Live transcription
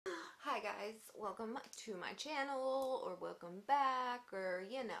guys, welcome to my channel, or welcome back, or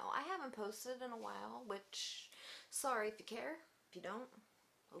you know, I haven't posted in a while, which, sorry if you care. If you don't,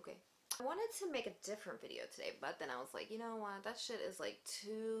 okay. I wanted to make a different video today, but then I was like, you know what, that shit is like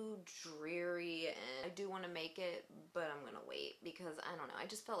too dreary, and I do want to make it, but I'm gonna wait because I don't know, I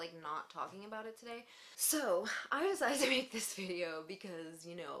just felt like not talking about it today. So I decided to make this video because,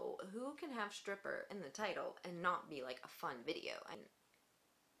 you know, who can have stripper in the title and not be like a fun video? And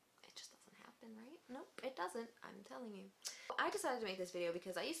it just doesn't happen, right? Nope, it doesn't. I'm telling you. I decided to make this video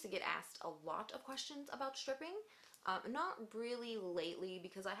because I used to get asked a lot of questions about stripping. Not really lately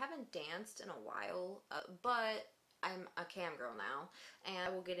because I haven't danced in a while, but I'm a cam girl now, and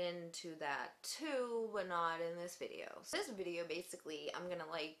I will get into that too, but not in this video. So this video, basically, I'm gonna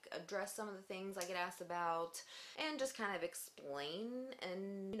like address some of the things I get asked about and just kind of explain,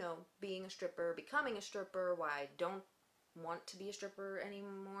 and you know, being a stripper, becoming a stripper, why I don't want to be a stripper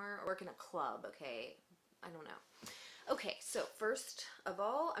anymore, or work in a club, okay? I don't know. Okay, so first of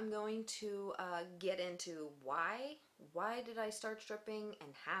all, I'm going to get into why did I start stripping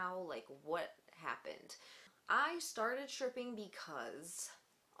and how, like, what happened. I started stripping because,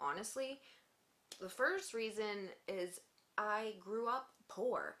 honestly, the first reason is I grew up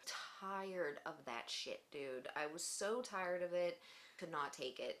poor. Tired of that shit, dude. I was so tired of it, could not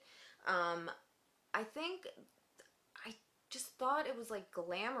take it. I think I just thought it was like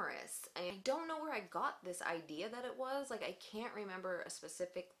glamorous. I don't know where I got this idea that it was. Like, I can't remember a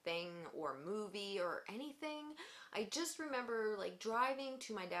specific thing or movie or anything. I just remember like driving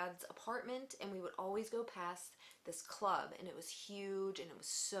to my dad's apartment, and we would always go past this club, and it was huge and it was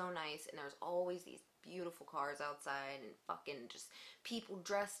so nice, and there was always these beautiful cars outside and fucking just people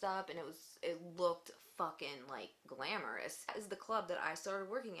dressed up, and it looked fucking like glamorous. That is the club that I started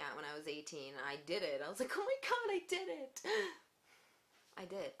working at when I was 18, and I did it. I was like, oh my god, I did it. I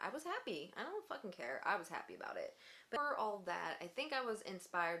did. I was happy. I don't fucking care. I was happy about it. But for all that, I think I was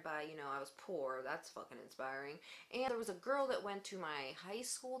inspired by, you know, I was poor. That's fucking inspiring. And there was a girl that went to my high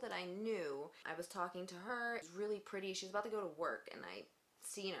school that I knew. I was talking to her. She was really pretty. She was about to go to work, and I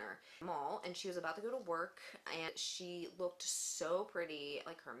seen her at the mall, and she was about to go to work, and she looked so pretty,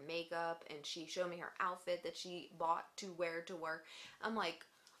 like her makeup, and she showed me her outfit that she bought to wear to work. I'm like,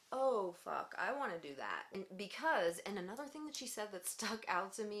 oh fuck, I want to do that. And another thing that she said that stuck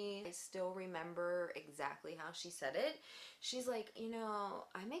out to me, I still remember exactly how she said it. She's like, you know,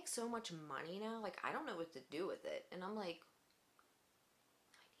 I make so much money now, like I don't know what to do with it. And I'm like,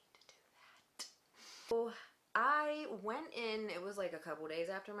 I need to do that. So I went in, it was like a couple days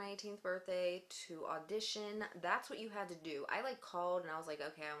after my 18th birthday, to audition. That's what you had to do. I like called and I was like,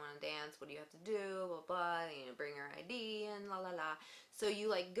 okay, I want to dance. What do you have to do? Blah, blah, you know, bring your ID and la, la, la. So you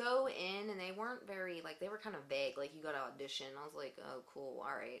like go in, and they weren't very, like, they were kind of vague. Like, you got to audition. I was like, oh, cool.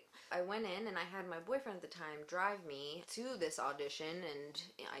 All right. I went in, and I had my boyfriend at the time drive me to this audition, and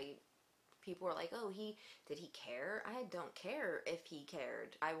people were like, oh, did he care? I don't care if he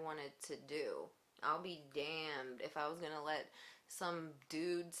cared. I wanted to do. I'll be damned if I was gonna let some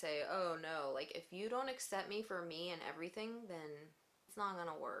dude say, oh no, like, if you don't accept me for me and everything, then it's not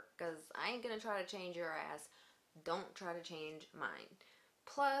gonna work, because I ain't gonna try to change your ass. Don't try to change mine.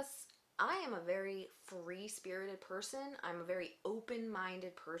 Plus, I am a very free-spirited person. I'm a very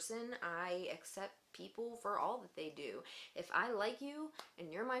open-minded person. I accept people for all that they do. If I like you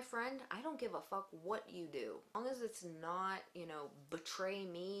and you're my friend, I don't give a fuck what you do. As long as it's not, you know, betray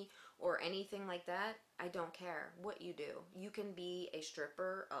me or anything like that, I don't care what you do. You can be a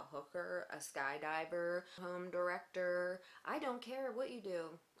stripper, a hooker, a skydiver, home director. I don't care what you do.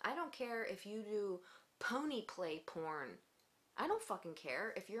 I don't care if you do pony play porn. I don't fucking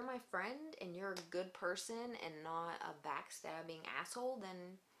care. If you're my friend and you're a good person and not a backstabbing asshole,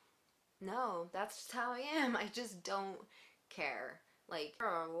 then no, that's just how I am. I just don't care. Like, there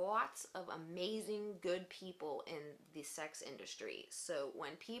are lots of amazing, good people in the sex industry. So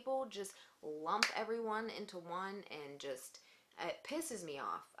when people just lump everyone into one and just, it pisses me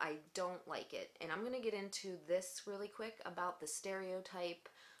off. I don't like it. And I'm gonna get into this really quick about the stereotype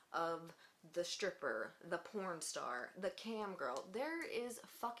of the stripper, the porn star, the cam girl. There is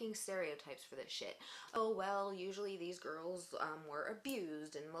fucking stereotypes for this shit. Oh, well, usually these girls were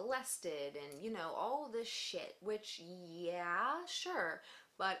abused and molested and, you know, all this shit, which, yeah, sure.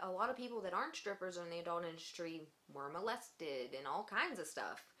 But a lot of people that aren't strippers in the adult industry were molested and all kinds of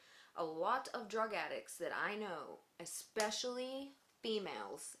stuff. A lot of drug addicts that I know, especially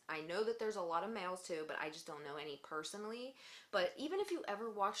females. I know that there's a lot of males too, but I just don't know any personally. But even if you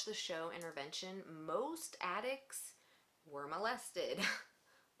ever watch the show Intervention, most addicts were molested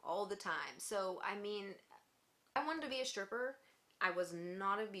all the time. So, I mean, I wanted to be a stripper I was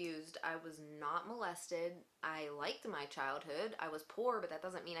not abused. I was not molested. I liked my childhood. I was poor, but that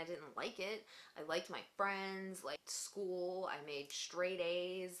doesn't mean I didn't like it. I liked my friends, liked school. I made straight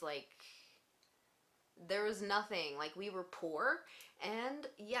A's. Like, there was nothing. Like, we were poor. And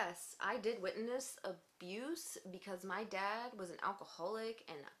yes, I did witness abuse because my dad was an alcoholic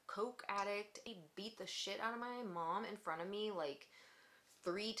and a coke addict. He beat the shit out of my mom in front of me, like,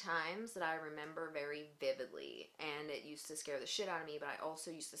 3 times that I remember very vividly, and it used to scare the shit out of me, but I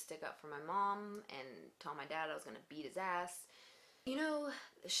also used to stick up for my mom and tell my dad I was gonna beat his ass. You know,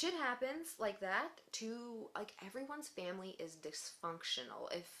 shit happens like that to, like, everyone's family is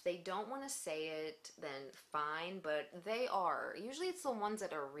dysfunctional. If they don't want to say it, then fine, but they are. Usually it's the ones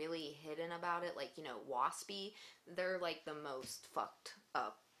that are really hidden about it, like, you know, waspy. They're, like, the most fucked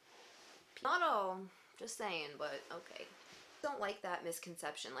up. Not all, just saying, but okay. Don't like that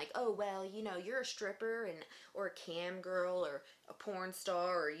misconception, like, oh well, you know, you're a stripper and or a cam girl or a porn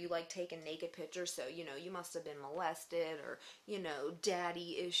star, or you like taking naked pictures, so you know you must have been molested, or you know,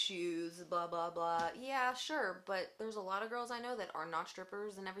 daddy issues, blah blah blah. Yeah, sure, but there's a lot of girls I know that are not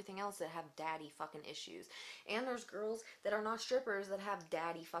strippers and everything else that have daddy fucking issues, and there's girls that are not strippers that have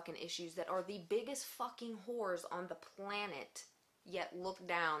daddy fucking issues that are the biggest fucking whores on the planet, yet look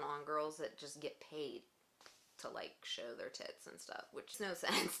down on girls that just get paid to like show their tits and stuff, which makes no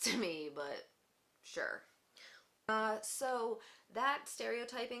sense to me, but sure. So that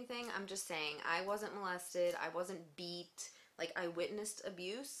stereotyping thing, I'm just saying, I wasn't molested, I wasn't beat, like I witnessed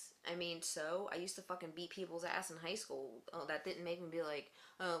abuse. I mean, so I used to fucking beat people's ass in high school. Oh, that didn't make me be like,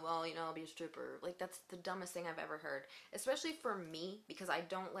 oh well, you know, I'll be a stripper. Like, that's the dumbest thing I've ever heard, especially for me, because I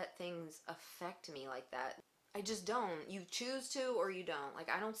don't let things affect me like that. I just don't. You choose to or you don't.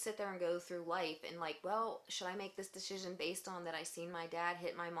 Like, I don't sit there and go through life and like, well, should I make this decision based on that I seen my dad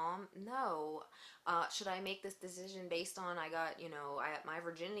hit my mom? No. Should I make this decision based on I got, you know, my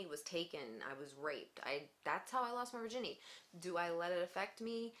virginity was taken. I was raped. That's how I lost my virginity. Do I let it affect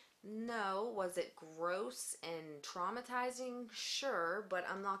me? No. Was it gross and traumatizing? Sure, but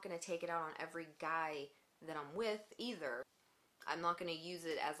I'm not going to take it out on every guy that I'm with either. I'm not going to use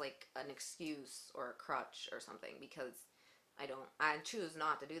it as like an excuse or a crutch or something, because I choose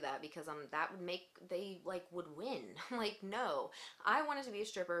not to do that, because that would make, they like would win. Like, no, I wanted to be a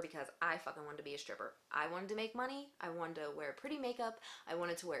stripper because I fucking wanted to be a stripper. I wanted to make money. I wanted to wear pretty makeup. I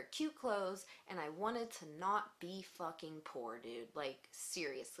wanted to wear cute clothes, and I wanted to not be fucking poor, dude. Like,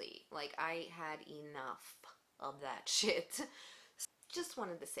 seriously, like I had enough of that shit. Just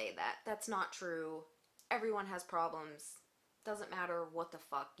wanted to say that. That's not true. Everyone has problems. Doesn't matter what the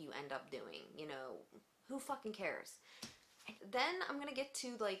fuck you end up doing, you know, who fucking cares? Then I'm gonna get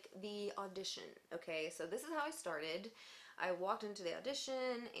to like the audition, okay? So this is how I started. I walked into the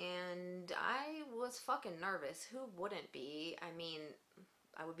audition and I was fucking nervous. Who wouldn't be? I mean,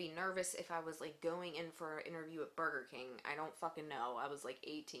 I would be nervous if I was like going in for an interview at Burger King. I don't fucking know. I was like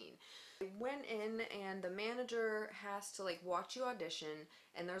 18. I went in and the manager has to like watch you audition,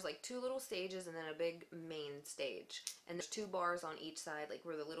 and there's like 2 little stages and then a big main stage. And there's 2 bars on each side, like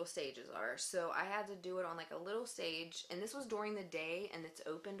where the little stages are. So I had to do it on like a little stage, and this was during the day and it's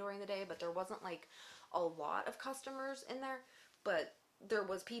open during the day, but there wasn't like a lot of customers in there, but there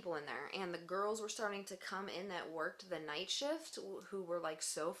was people in there, and the girls were starting to come in that worked the night shift, who were like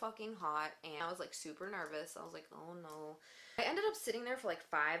so fucking hot, and I was like super nervous. I was like, oh no. I ended up sitting there for like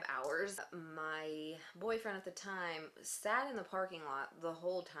 5 hours. My boyfriend at the time sat in the parking lot the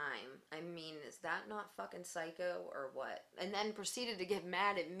whole time. I mean, is that not fucking psycho or what? And then proceeded to get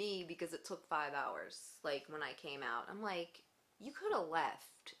mad at me because it took 5 hours, like when I came out. I'm like, you could have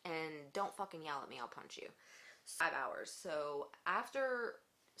left, and don't fucking yell at me, I'll punch you. 5 hours. So after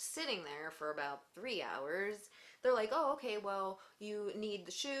sitting there for about 3 hours, they're like, oh, okay, well, you need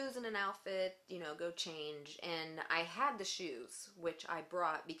the shoes and an outfit, you know, go change. And I had the shoes, which I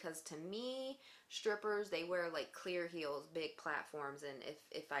brought, because to me, strippers, they wear like clear heels, big platforms, and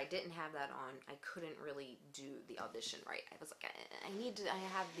if I didn't have that on, I couldn't really do the audition right. I was like,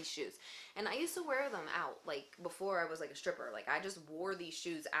 I have these shoes. And I used to wear them out, like, before I was like a stripper. Like, I just wore these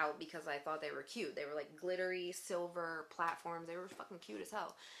shoes out because I thought they were cute. They were like glittery silver platforms. They were fucking cute as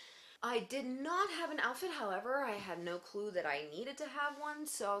hell. I did not have an outfit, however. I had no clue that I needed to have one,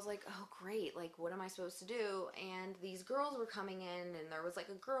 so I was like, oh great, like what am I supposed to do? And these girls were coming in, and there was like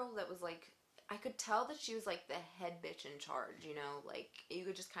a girl that was like, I could tell that she was like the head bitch in charge, you know, like you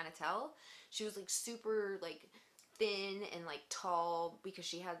could just kind of tell. She was like super like thin and like tall, because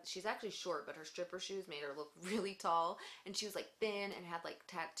she's actually short, but her stripper shoes made her look really tall, and she was like thin and had like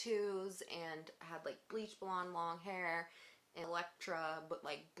tattoos and had like bleach blonde long hair. and Electra, but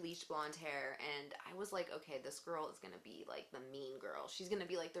like bleached blonde hair. And I was like, okay, this girl is gonna be like the mean girl. She's gonna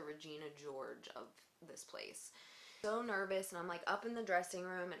be like the Regina George of this place. So nervous, and I'm like up in the dressing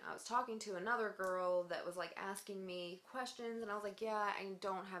room, and I was talking to another girl that was like asking me questions, and I was like, yeah, I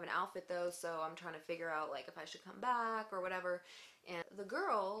don't have an outfit though, so I'm trying to figure out like if I should come back or whatever. And the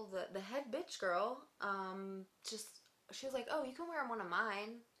girl, the head bitch girl, just, she was like, oh, you can wear one of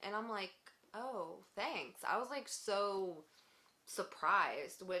mine. And I'm like, oh, thanks. I was like so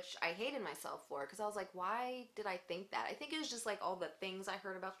surprised, which I hated myself for, because I was like, why did I think that? I think it was just like all the things I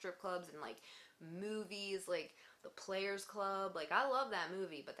heard about strip clubs and like movies, like the Players Club. Like, I love that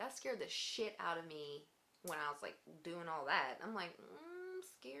movie, but that scared the shit out of me when I was like doing all that. I'm like, I'm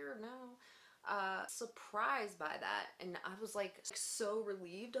scared, no. Surprised by that, and I was like so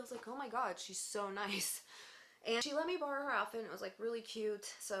relieved. I was like, oh my god, she's so nice. And she let me borrow her outfit, and it was like really cute.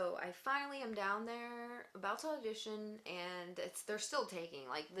 So I finally am down there about to audition, and they're still taking,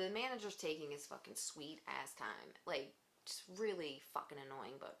 like, the manager's taking his fucking sweet ass time. Like, just really fucking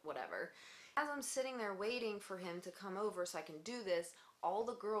annoying, but whatever. As I'm sitting there waiting for him to come over so I can do this, all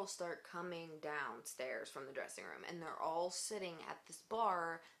the girls start coming downstairs from the dressing room, and they're all sitting at this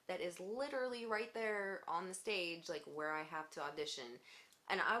bar that is literally right there on the stage, like where I have to audition.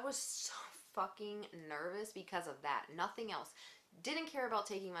 And I was so fucking nervous because of that. Nothing else. Didn't care about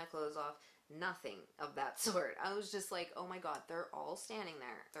taking my clothes off. Nothing of that sort. I was just like, oh my god, they're all standing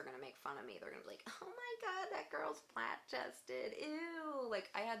there. They're gonna make fun of me. They're gonna be like, oh my god, that girl's flat-chested. Ew. Like,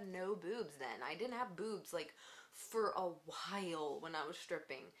 I had no boobs then. I didn't have boobs, like, for a while when I was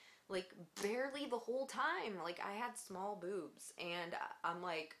stripping. Like, barely the whole time. Like, I had small boobs. And I'm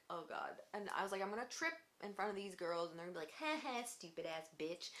like, oh god. And I was like, I'm gonna trip in front of these girls, and they're gonna be like, ha ha, stupid ass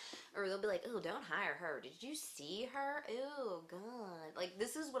bitch. Or they'll be like, oh, don't hire her. Did you see her? Ew, god. Like,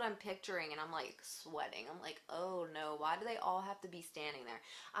 this is what I'm picturing, and I'm like sweating. I'm like, oh no, why do they all have to be standing there?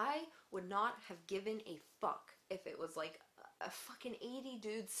 I would not have given a fuck if it was like a fucking 80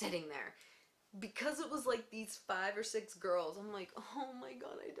 dudes sitting there. Because it was like these 5 or 6 girls, I'm like, oh my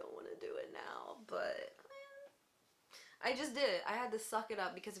god, I don't want to do it now. But I just did it. I had to suck it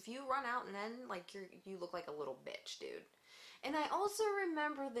up, because if you run out and then like you look like a little bitch, dude. And I also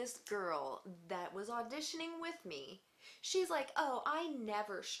remember this girl that was auditioning with me. She's like, oh, I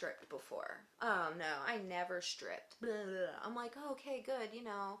never stripped before. Oh no, I never stripped. Blah, blah, blah. I'm like, oh, okay, good, you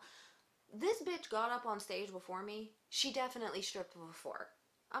know. This bitch got up on stage before me. She definitely stripped before.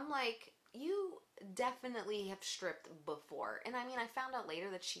 I'm like, you definitely have stripped before. And I mean, I found out later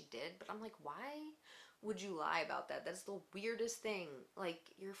that she did, but I'm like, why would you lie about that? That's the weirdest thing. Like,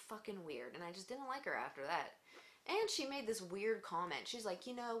 you're fucking weird. And I just didn't like her after that. And she made this weird comment. She's like,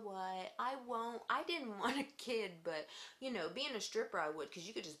 you know what? I didn't want a kid, but, you know, being a stripper I would, because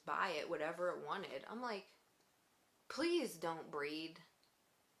you could just buy it, whatever it wanted. I'm like, please don't breed.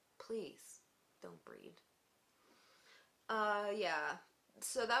 Please don't breed. Yeah.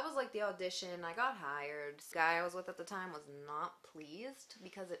 So that was like the audition. I got hired. This guy I was with at the time was not pleased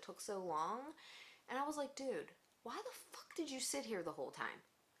because it took so long. And I was like, dude, why the fuck did you sit here the whole time?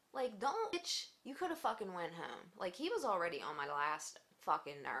 Like, don't, bitch, you could have fucking went home. Like, he was already on my last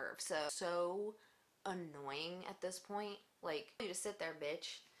fucking nerve. So annoying at this point. Like, you just sit there,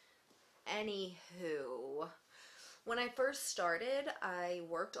 bitch. Anywho, when I first started, I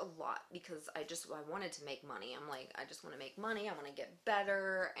worked a lot because I wanted to make money. I'm like, I just want to make money. I want to get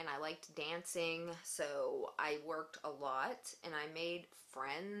better, and I liked dancing, so I worked a lot, and I made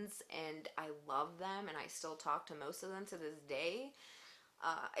friends, and I love them, and I still talk to most of them to this day.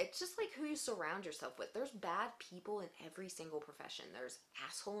 It's just like who you surround yourself with. There's bad people in every single profession. There's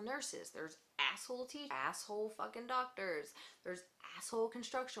asshole nurses. There's asshole teachers. Asshole fucking doctors. There's asshole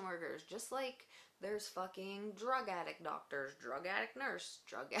construction workers. Just like there's fucking drug addict doctors, drug addict nurse,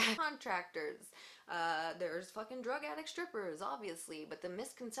 drug addict contractors. There's fucking drug addict strippers, obviously. But the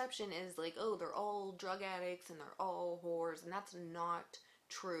misconception is like, oh, they're all drug addicts and they're all whores. And that's not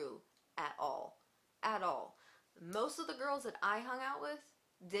true at all. At all. Most of the girls that I hung out with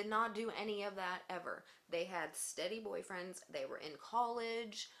did not do any of that ever. They had steady boyfriends. They were in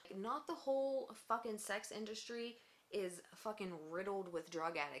college. Not the whole fucking sex industry is fucking riddled with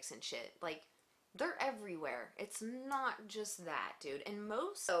drug addicts and shit. Like, they're everywhere. It's not just that, dude. And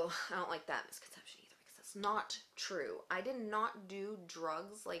most... So, I don't like that misconception either, because that's not true. I did not do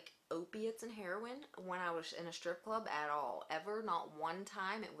drugs like opiates and heroin when I was in a strip club at all. Ever. Not one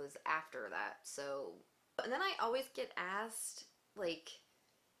time. It was after that. So... And then I always get asked, like,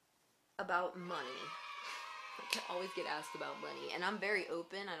 about money. I always get asked about money. And I'm very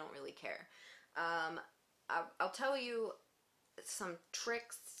open. I don't really care. I'll tell you some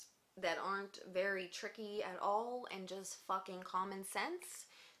tricks that aren't very tricky at all and just fucking common sense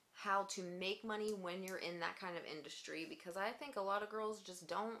how to make money when you're in that kind of industry, because I think a lot of girls just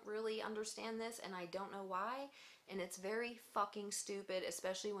don't really understand this, and I don't know why, and it's very fucking stupid,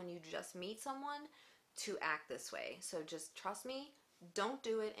 especially when you just meet someone, to act this way. So just trust me, don't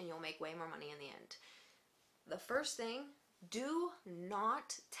do it and you'll make way more money in the end. The first thing, do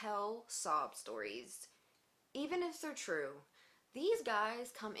not tell sob stories, even if they're true. These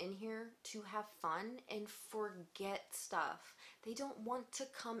guys come in here to have fun and forget stuff. They don't want to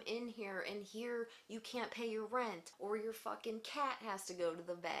come in here and hear you can't pay your rent or your fucking cat has to go to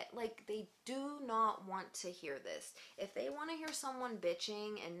the vet. Like, they do not want to hear this. If they want to hear someone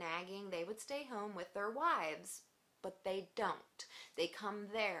bitching and nagging, they would stay home with their wives. But they don't. They come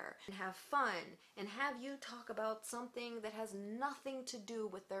there and have fun and have you talk about something that has nothing to do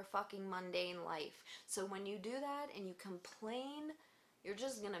with their fucking mundane life. So when you do that and you complain, you're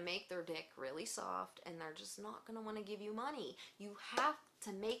just gonna make their dick really soft and they're just not gonna want to give you money. You have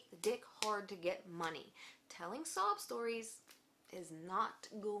to make the dick hard to get money. Telling sob stories is not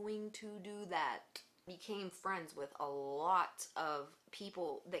going to do that. Became friends with a lot of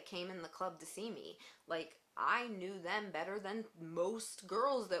people that came in the club to see me. Like, I knew them better than most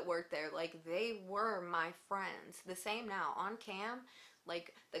girls that worked there. Like, they were my friends. The same now on cam.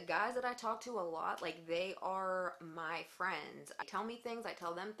 Like, the guys that I talk to a lot, like, they are my friends. I tell me things, I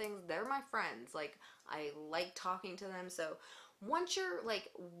tell them things. They're my friends. Like, I like talking to them. So once you're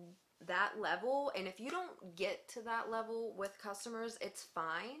like that level, and if you don't get to that level with customers, it's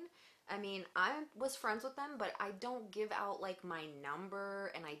fine. I mean, I was friends with them, but I don't give out like my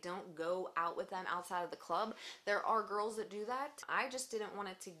number and I don't go out with them outside of the club. There are girls that do that. I just didn't want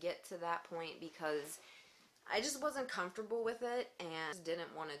it to get to that point because I just wasn't comfortable with it and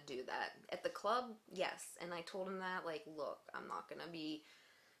didn't want to do that. At the club, yes. And I told him that, like, look, I'm not going to be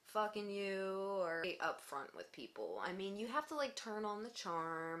fucking you or be upfront with people. I mean, you have to like turn on the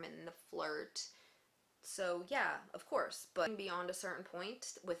charm and the flirt. So yeah, of course, but beyond a certain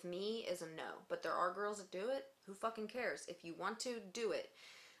point with me is a no. But there are girls that do it. Who fucking cares? If you want to, do it.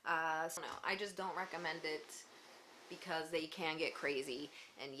 So no, I just don't recommend it because they can get crazy.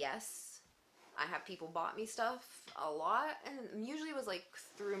 And yes, I have people bought me stuff a lot, and usually it was like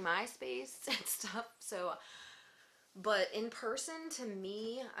through MySpace and stuff. So, but in person, to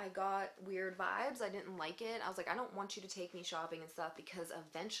me, I got weird vibes. I didn't like it. I was like, I don't want you to take me shopping and stuff because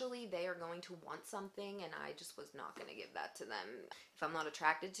eventually they are going to want something and I just was not going to give that to them if I'm not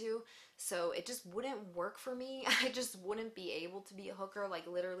attracted to. So it just wouldn't work for me. I just wouldn't be able to be a hooker. Like,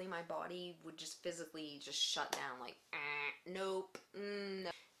 literally my body would just physically just shut down. Like, nope. No.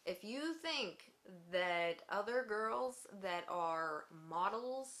 If you think that other girls that are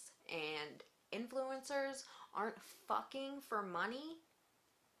models and influencers aren't fucking for money,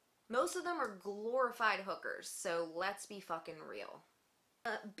 most of them are glorified hookers, so let's be fucking real.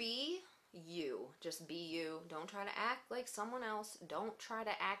 Be you. Just be you. Don't try to act like someone else. Don't try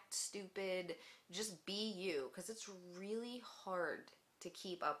to act stupid. Just be you, because it's really hard to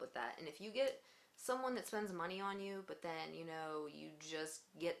keep up with that. And if you get someone that spends money on you, but then, you know, you just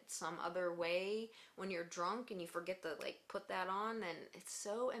get some other way when you're drunk and you forget to like put that on, then it's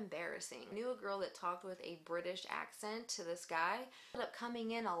so embarrassing. I knew a girl that talked with a British accent to this guy, ended up coming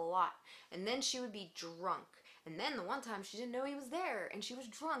in a lot, and then she would be drunk. And then the one time she didn't know he was there and she was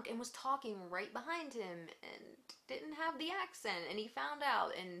drunk and was talking right behind him and didn't have the accent, and he found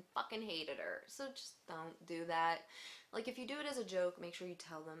out and fucking hated her. So just don't do that. Like, if you do it as a joke, make sure you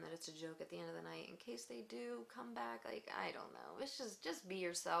tell them that it's a joke at the end of the night in case they do come back. Like, I don't know. It's just be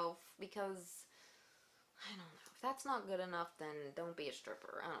yourself, because I don't know. If that's not good enough, then don't be a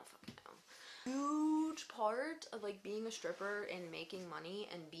stripper. I don't fucking know. Huge part of like being a stripper and making money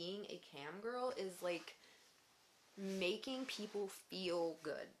and being a cam girl is like making people feel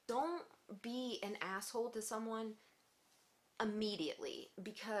good. Don't be an asshole to someone immediately,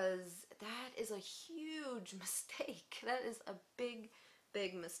 because that is a huge mistake. That is a big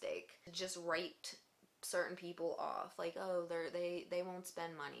mistake. Just write certain people off like, oh, they won't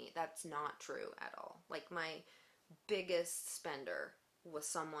spend money. That's not true at all. Like, my biggest spender was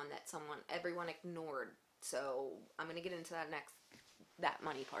someone that everyone ignored. So I'm gonna get into that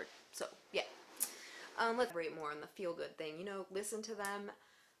money part. So yeah, let's elaborate more on the feel good thing. You know, listen to them,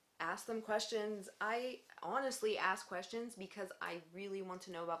 ask them questions. I honestly ask questions because I really want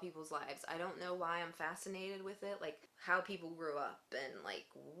to know about people's lives. I don't know why I'm fascinated with it, like how people grew up and like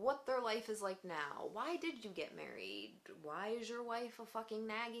what their life is like now. Why did you get married? Why is your wife a fucking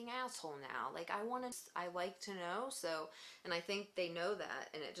nagging asshole now? Like I like to know, so, and I think they know that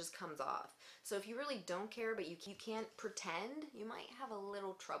and it just comes off. So if you really don't care but you can't pretend, you might have a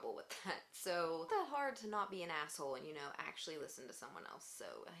little trouble with that. So it's not that hard to not be an asshole and, you know, actually listen to someone else. So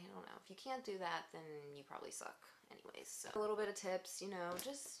I don't know, if you can't do that, then you probably suck anyways. So a little bit of tips, you know,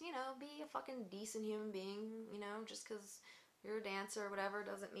 just, you know, be a fucking decent human being, you know, just because you're a dancer or whatever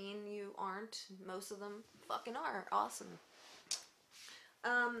doesn't mean you aren't. Most of them fucking are. Awesome.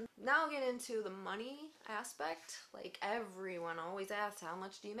 Now I'll get into the money aspect. Like, everyone always asks, how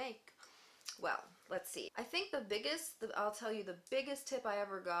much do you make? Well, let's see. I think I'll tell you the biggest tip I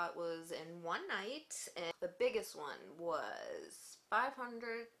ever got was in one night, and the biggest one was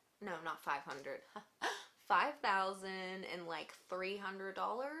 500, no, not 500, 5,000 and like $300.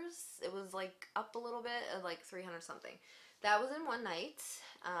 It was like up a little bit, like 300 something. That was in one night.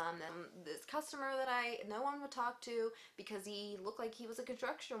 This customer that no one would talk to because he looked like he was a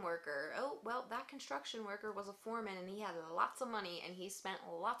construction worker. Oh, well, that construction worker was a foreman and he had lots of money and he spent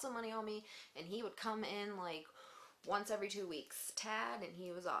lots of money on me, and he would come in like once every 2 weeks. Tad, and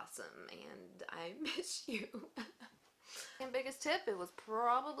he was awesome, and I miss you. And biggest tip, it was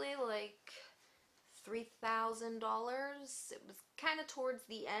probably like $3,000. It was kind of towards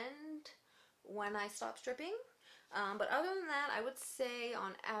the end when I stopped stripping. But other than that, I would say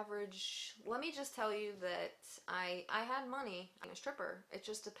on average, let me just tell you that I had money. I'm a stripper. It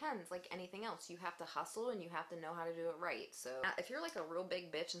just depends, like anything else. You have to hustle and you have to know how to do it right. So if you're like a real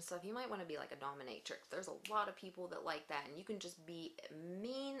big bitch and stuff, you might want to be like a dominatrix. There's a lot of people that like that, and you can just be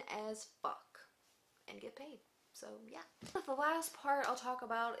mean as fuck and get paid. So yeah. The last part I'll talk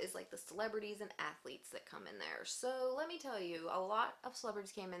about is like the celebrities and athletes that come in there. So let me tell you, a lot of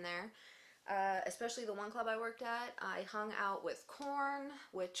celebrities came in there. Especially the one club I worked at. I hung out with Korn,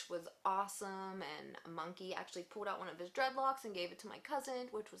 which was awesome, and Monkey actually pulled out one of his dreadlocks and gave it to my cousin,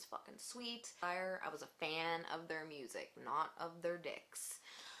 which was fucking sweet. I was a fan of their music, not of their dicks.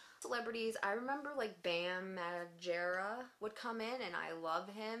 Celebrities, I remember like Bam Margera would come in, and I love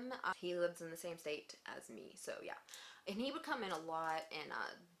him. He lives in the same state as me, so yeah. And he would come in a lot, and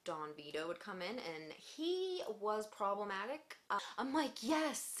Don Vito would come in, and he was problematic. I'm like,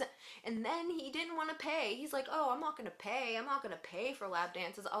 yes! And then he didn't want to pay. He's like, oh, I'm not going to pay. I'm not going to pay for lap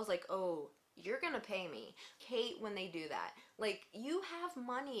dances. I was like, oh, you're going to pay me. Hate when they do that. Like, you have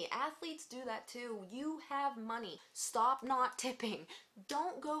money. Athletes do that too. You have money. Stop not tipping.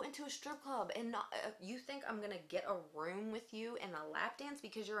 Don't go into a strip club and not, you think I'm going to get a room with you and a lap dance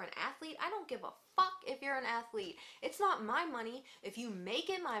because you're an athlete? I don't give a fuck if you're an athlete. It's not my money. If you make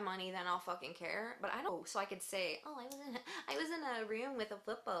it my money, then I'll fucking care. But I don't, so I could say, oh, I was in a room with a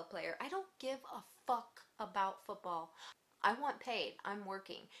football player. I don't give a fuck about football. I want paid. I'm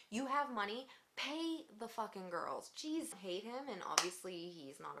working. You have money. Pay the fucking girls. Jeez, I hate him, and obviously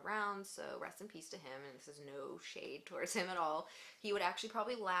he's not around, so rest in peace to him, and this is no shade towards him at all. He would actually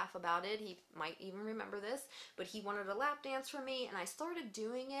probably laugh about it. He might even remember this, but he wanted a lap dance from me, and I started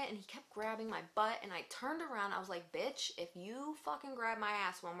doing it, and he kept grabbing my butt, and I turned around. I was like, bitch, if you fucking grab my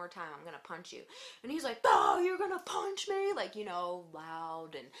ass one more time, I'm gonna punch you. And he's like, oh, you're gonna punch me? Like, you know,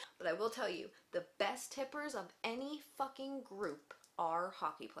 loud. But I will tell you, the best tippers of any fucking group are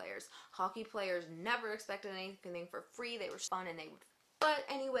hockey players. Hockey players never expected anything for free. They were fun, and they would. But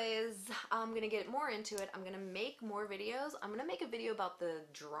anyways, I'm gonna get more into it. I'm gonna make more videos. I'm gonna make a video about the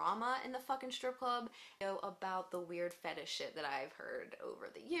drama in the fucking strip club, about the weird fetish shit that I've heard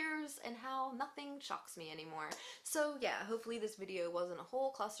over the years, and how nothing shocks me anymore. So yeah, hopefully this video wasn't a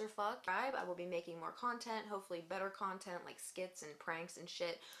whole clusterfuck. I will be making more content, hopefully better content like skits and pranks and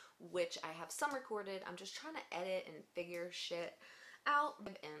shit, which I have some recorded. I'm just trying to edit and figure shit out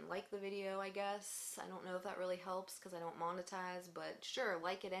and like the video, I guess. I don't know if that really helps because I don't monetize, but sure,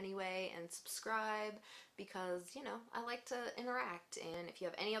 like it anyway and subscribe because, you know, I like to interact. And if you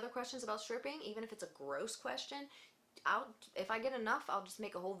have any other questions about stripping, even if it's a gross question, if I get enough, I'll just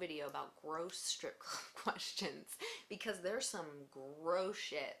make a whole video about gross strip club questions because there's some gross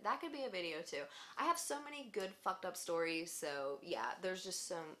shit. That could be a video too. I have so many good fucked up stories, so yeah, there's just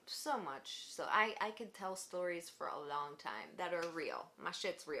so much. So I could tell stories for a long time that are real. My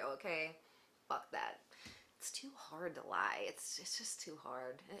shit's real, okay? Fuck that. It's too hard to lie. It's just too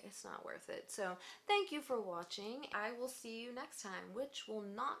hard. It's not worth it. So thank you for watching. I will see you next time, which will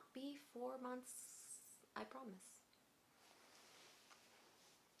not be 4 months, I promise.